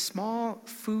had these small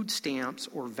food stamps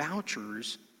or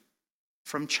vouchers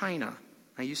from China.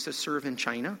 I used to serve in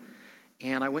China,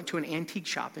 and I went to an antique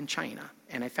shop in China,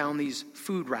 and I found these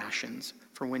food rations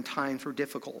for when times were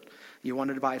difficult. You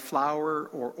wanted to buy flour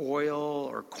or oil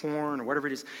or corn or whatever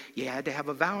it is, you had to have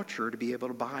a voucher to be able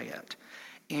to buy it.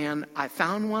 And I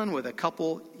found one with a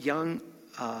couple young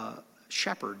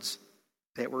shepherds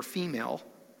that were female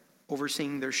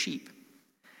overseeing their sheep.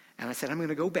 And I said, I'm going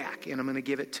to go back and I'm going to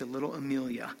give it to little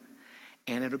Amelia.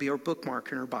 And it'll be our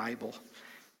bookmark in her Bible.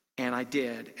 And I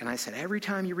did. And I said, every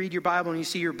time you read your Bible and you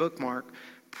see your bookmark,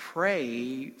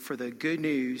 pray for the good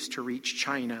news to reach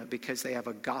China because they have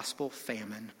a gospel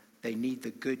famine. They need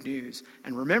the good news.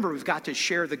 And remember, we've got to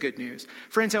share the good news.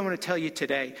 Friends, I want to tell you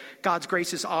today, God's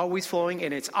grace is always flowing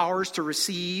and it's ours to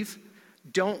receive.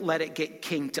 Don't let it get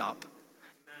kinked up.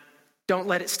 Don't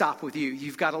let it stop with you.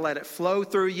 You've got to let it flow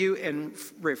through you and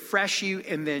refresh you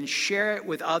and then share it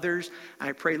with others.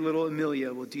 I pray little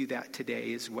Amelia will do that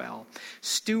today as well.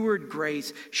 Steward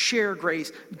grace, share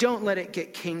grace. Don't let it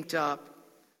get kinked up.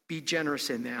 Be generous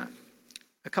in that.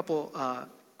 A couple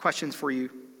questions for you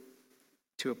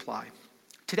to apply.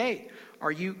 Today,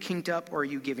 are you kinked up or are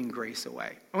you giving grace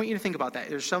away? I want you to think about that.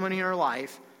 There's someone in your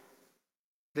life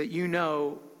that you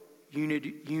know you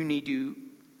need to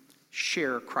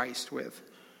share Christ with.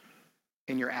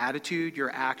 In your attitude, your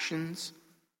actions,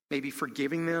 maybe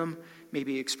forgiving them,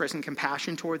 maybe expressing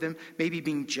compassion toward them, maybe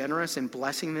being generous and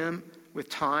blessing them with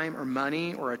time or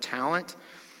money or a talent.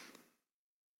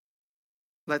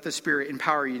 Let the Spirit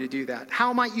empower you to do that.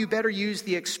 How might you better use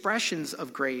the expressions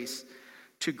of grace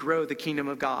to grow the kingdom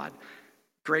of God?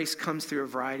 Grace comes through a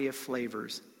variety of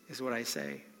flavors, is what I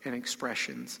say, and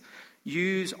expressions.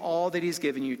 Use all that He's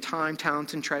given you. Time,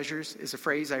 talents, and treasures is a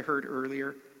phrase I heard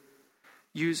earlier.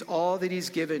 Use all that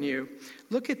He's given you.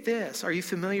 Look at this. Are you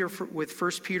familiar with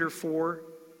 1 Peter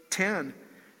 4:10?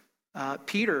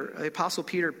 Peter, the Apostle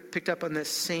Peter, picked up on this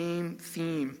same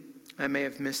theme. I may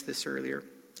have missed this earlier.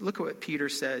 Look at what Peter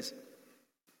says.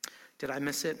 Did I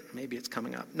miss it? Maybe it's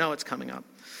coming up. No, it's coming up.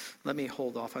 Let me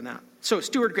hold off on that. So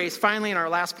steward grace, finally, in our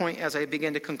last point, as I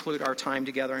begin to conclude our time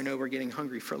together, I know we're getting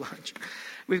hungry for lunch.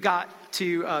 We've got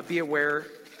to be aware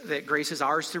that grace is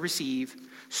ours to receive,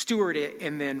 steward it,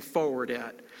 and then forward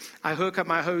it. I hook up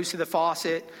my hose to the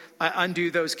faucet, I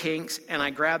undo those kinks, and I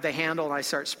grab the handle and I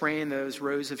start spraying those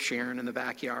roses of Sharon in the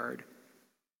backyard.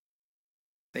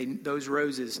 Those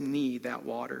roses need that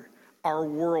water. Our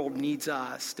world needs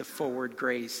us to forward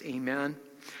grace. Amen.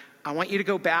 I want you to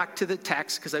go back to the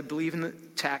text because I believe in the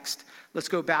text. Let's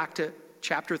go back to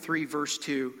chapter 3, verse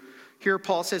 2. Here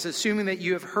Paul says, assuming that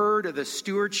you have heard of the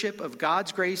stewardship of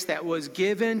God's grace that was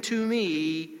given to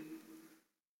me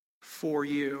for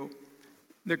you.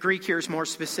 The Greek here is more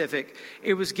specific.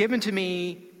 It was given to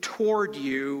me toward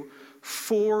you,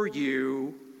 for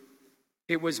you.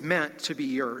 It was meant to be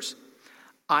yours.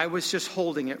 I was just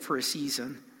holding it for a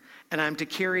season, and I'm to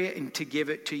carry it and to give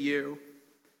it to you.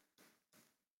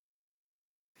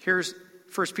 Here's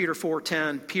 1 Peter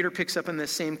 4:10. Peter picks up on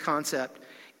this same concept.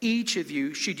 Each of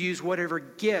you should use whatever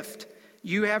gift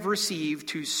you have received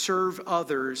to serve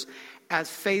others as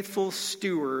faithful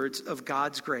stewards of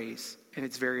God's grace in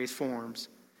its various forms.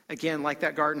 Again, like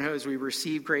that garden hose, we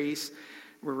receive grace,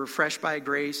 we're refreshed by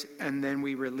grace, and then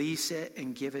we release it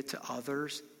and give it to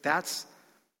others. That's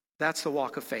the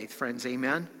walk of faith, friends.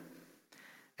 Amen?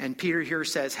 And Peter here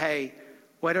says, hey,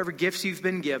 whatever gifts you've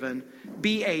been given,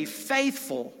 be a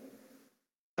faithful,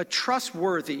 a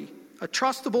trustworthy, a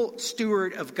trustable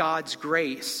steward of God's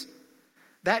grace.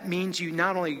 That means you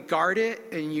not only guard it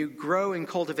and you grow and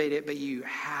cultivate it, but you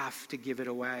have to give it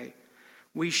away.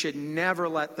 We should never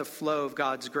let the flow of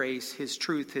God's grace, His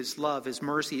truth, His love, His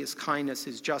mercy, His kindness,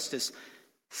 His justice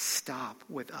stop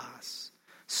with us.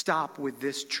 Stop with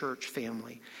this church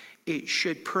family. It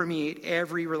should permeate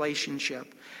every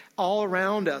relationship. All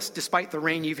around us, despite the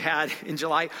rain you've had in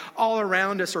July, all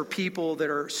around us are people that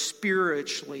are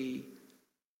spiritually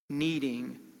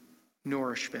needing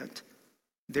nourishment.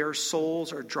 Their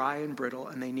souls are dry and brittle,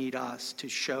 and they need us to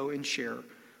show and share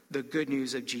the good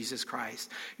news of Jesus Christ.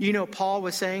 You know, Paul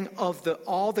was saying of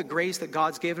all the grace that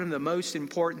God's given him, the most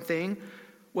important thing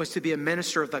was to be a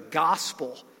minister of the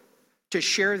gospel, to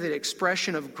share the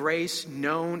expression of grace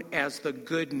known as the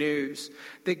good news,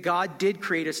 that God did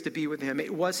create us to be with Him.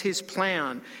 It was His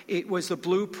plan. It was the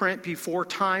blueprint before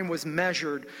time was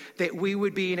measured, that we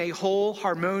would be in a whole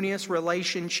harmonious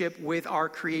relationship with our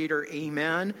Creator.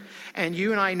 Amen. And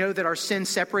you and I know that our sin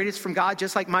separates us from God,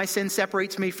 just like my sin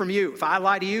separates me from you. If I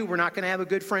lie to you, we're not going to have a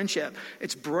good friendship.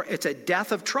 It's a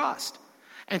death of trust.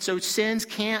 And so sins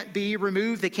can't be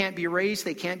removed, they can't be erased,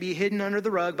 they can't be hidden under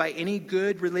the rug by any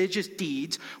good religious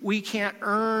deeds. We can't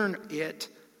earn it.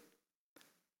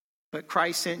 But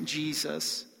Christ sent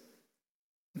Jesus,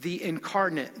 the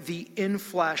incarnate, the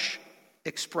in-flesh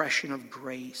expression of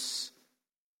grace,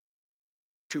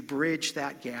 to bridge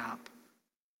that gap.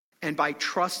 And by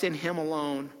trust in Him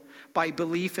alone, by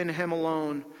belief in Him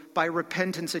alone, by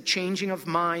repentance, a changing of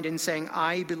mind and saying,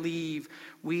 I believe,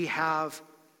 we have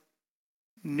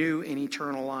new and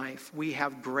eternal life. We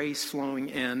have grace flowing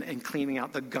in and cleaning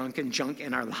out the gunk and junk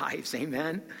in our lives.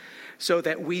 Amen. So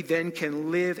that we then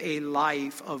can live a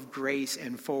life of grace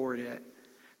and forward it.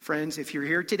 Friends, if you're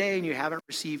here today and you haven't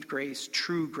received grace,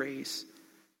 true grace,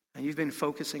 and you've been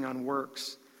focusing on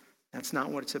works, that's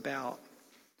not what it's about.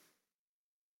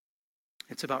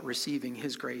 It's about receiving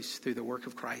His grace through the work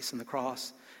of Christ and the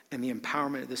cross and the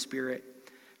empowerment of the Spirit.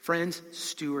 Friends,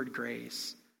 steward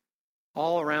grace.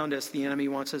 All around us, the enemy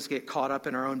wants us to get caught up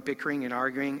in our own bickering and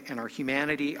arguing and our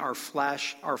humanity, our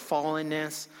flesh, our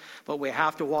fallenness. But we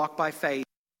have to walk by faith,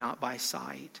 not by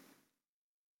sight.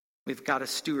 We've got to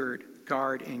steward,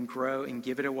 guard, and grow and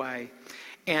give it away.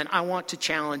 And I want to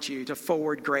challenge you to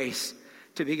forward grace,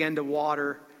 to begin to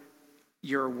water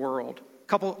your world. A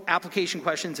couple application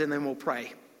questions and then we'll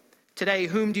pray. Today,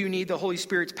 whom do you need the Holy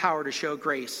Spirit's power to show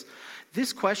grace?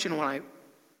 This question,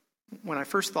 when I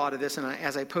first thought of this, and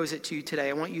as I pose it to you today,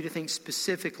 I want you to think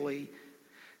specifically,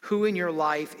 who in your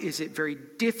life is it very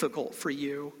difficult for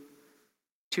you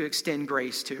to extend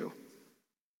grace to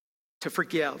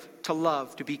forgive, to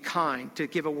love, to be kind, to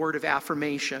give a word of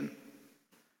affirmation,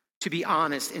 to be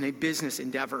honest in a business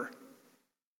endeavor,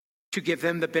 to give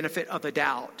them the benefit of the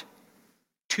doubt,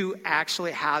 to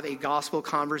actually have a gospel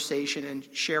conversation and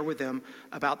share with them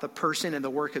about the person and the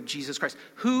work of Jesus Christ.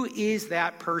 Who is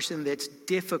that person that's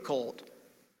difficult?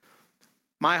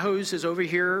 My hose is over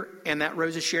here, and that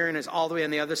rose of Sharon is all the way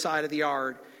on the other side of the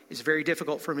yard. It's very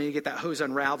difficult for me to get that hose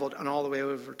unraveled and all the way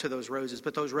over to those roses,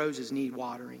 but those roses need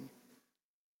watering.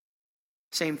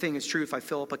 Same thing is true if I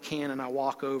fill up a can and I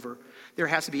walk over. There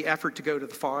has to be effort to go to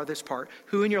the farthest part.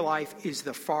 Who in your life is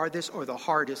the farthest or the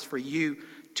hardest for you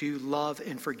to love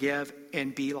and forgive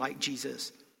and be like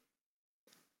Jesus?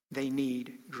 They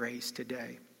need grace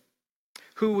today.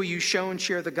 Who will you show and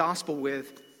share the gospel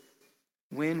with?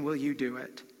 When will you do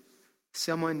it?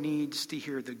 Someone needs to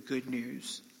hear the good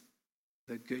news.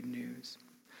 The good news.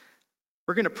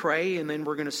 We're going to pray and then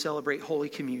we're going to celebrate Holy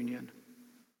Communion.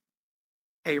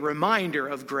 A reminder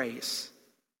of grace.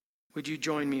 Would you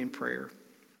join me in prayer?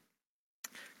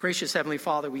 Gracious Heavenly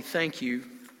Father, we thank you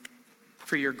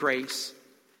for your grace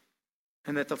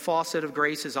and that the faucet of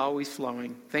grace is always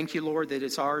flowing. Thank you, Lord, that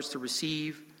it's ours to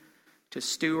receive, to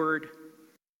steward,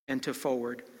 and to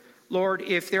forward. Lord,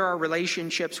 if there are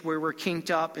relationships where we're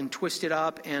kinked up and twisted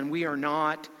up and we are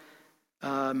not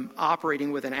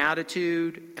operating with an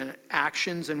attitude and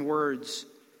actions and words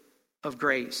of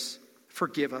grace,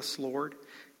 forgive us, Lord.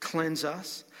 Cleanse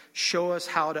us. Show us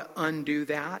how to undo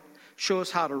that. Show us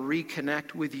how to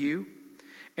reconnect with you.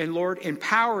 And Lord,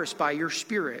 empower us by your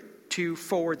Spirit to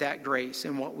forward that grace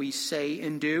in what we say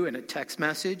and do in a text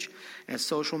message, in a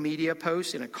social media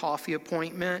post, in a coffee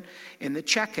appointment, in the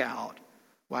checkout,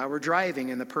 while we're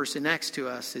driving and the person next to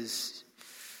us is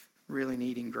really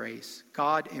needing grace.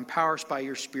 God, empower us by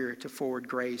your Spirit to forward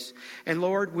grace. And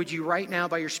Lord, would you right now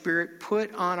by your Spirit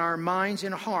put on our minds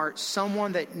and hearts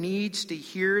someone that needs to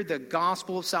hear the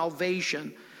gospel of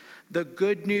salvation, the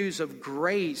good news of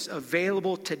grace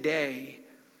available today.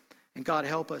 And God,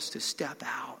 help us to step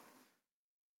out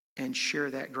and share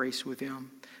that grace with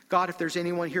them. God, if there's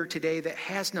anyone here today that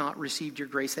has not received your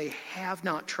grace, they have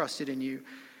not trusted in you,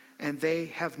 and they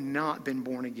have not been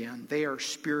born again, they are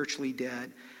spiritually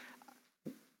dead,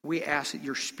 we ask that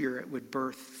your Spirit would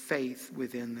birth faith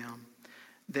within them,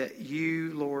 that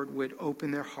you, Lord, would open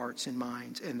their hearts and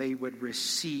minds, and they would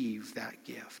receive that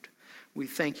gift. We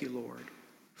thank you, Lord,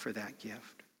 for that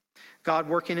gift. God,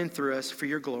 working in through us for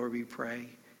your glory, we pray.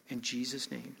 In Jesus'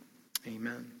 name,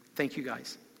 amen. Thank you,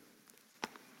 guys.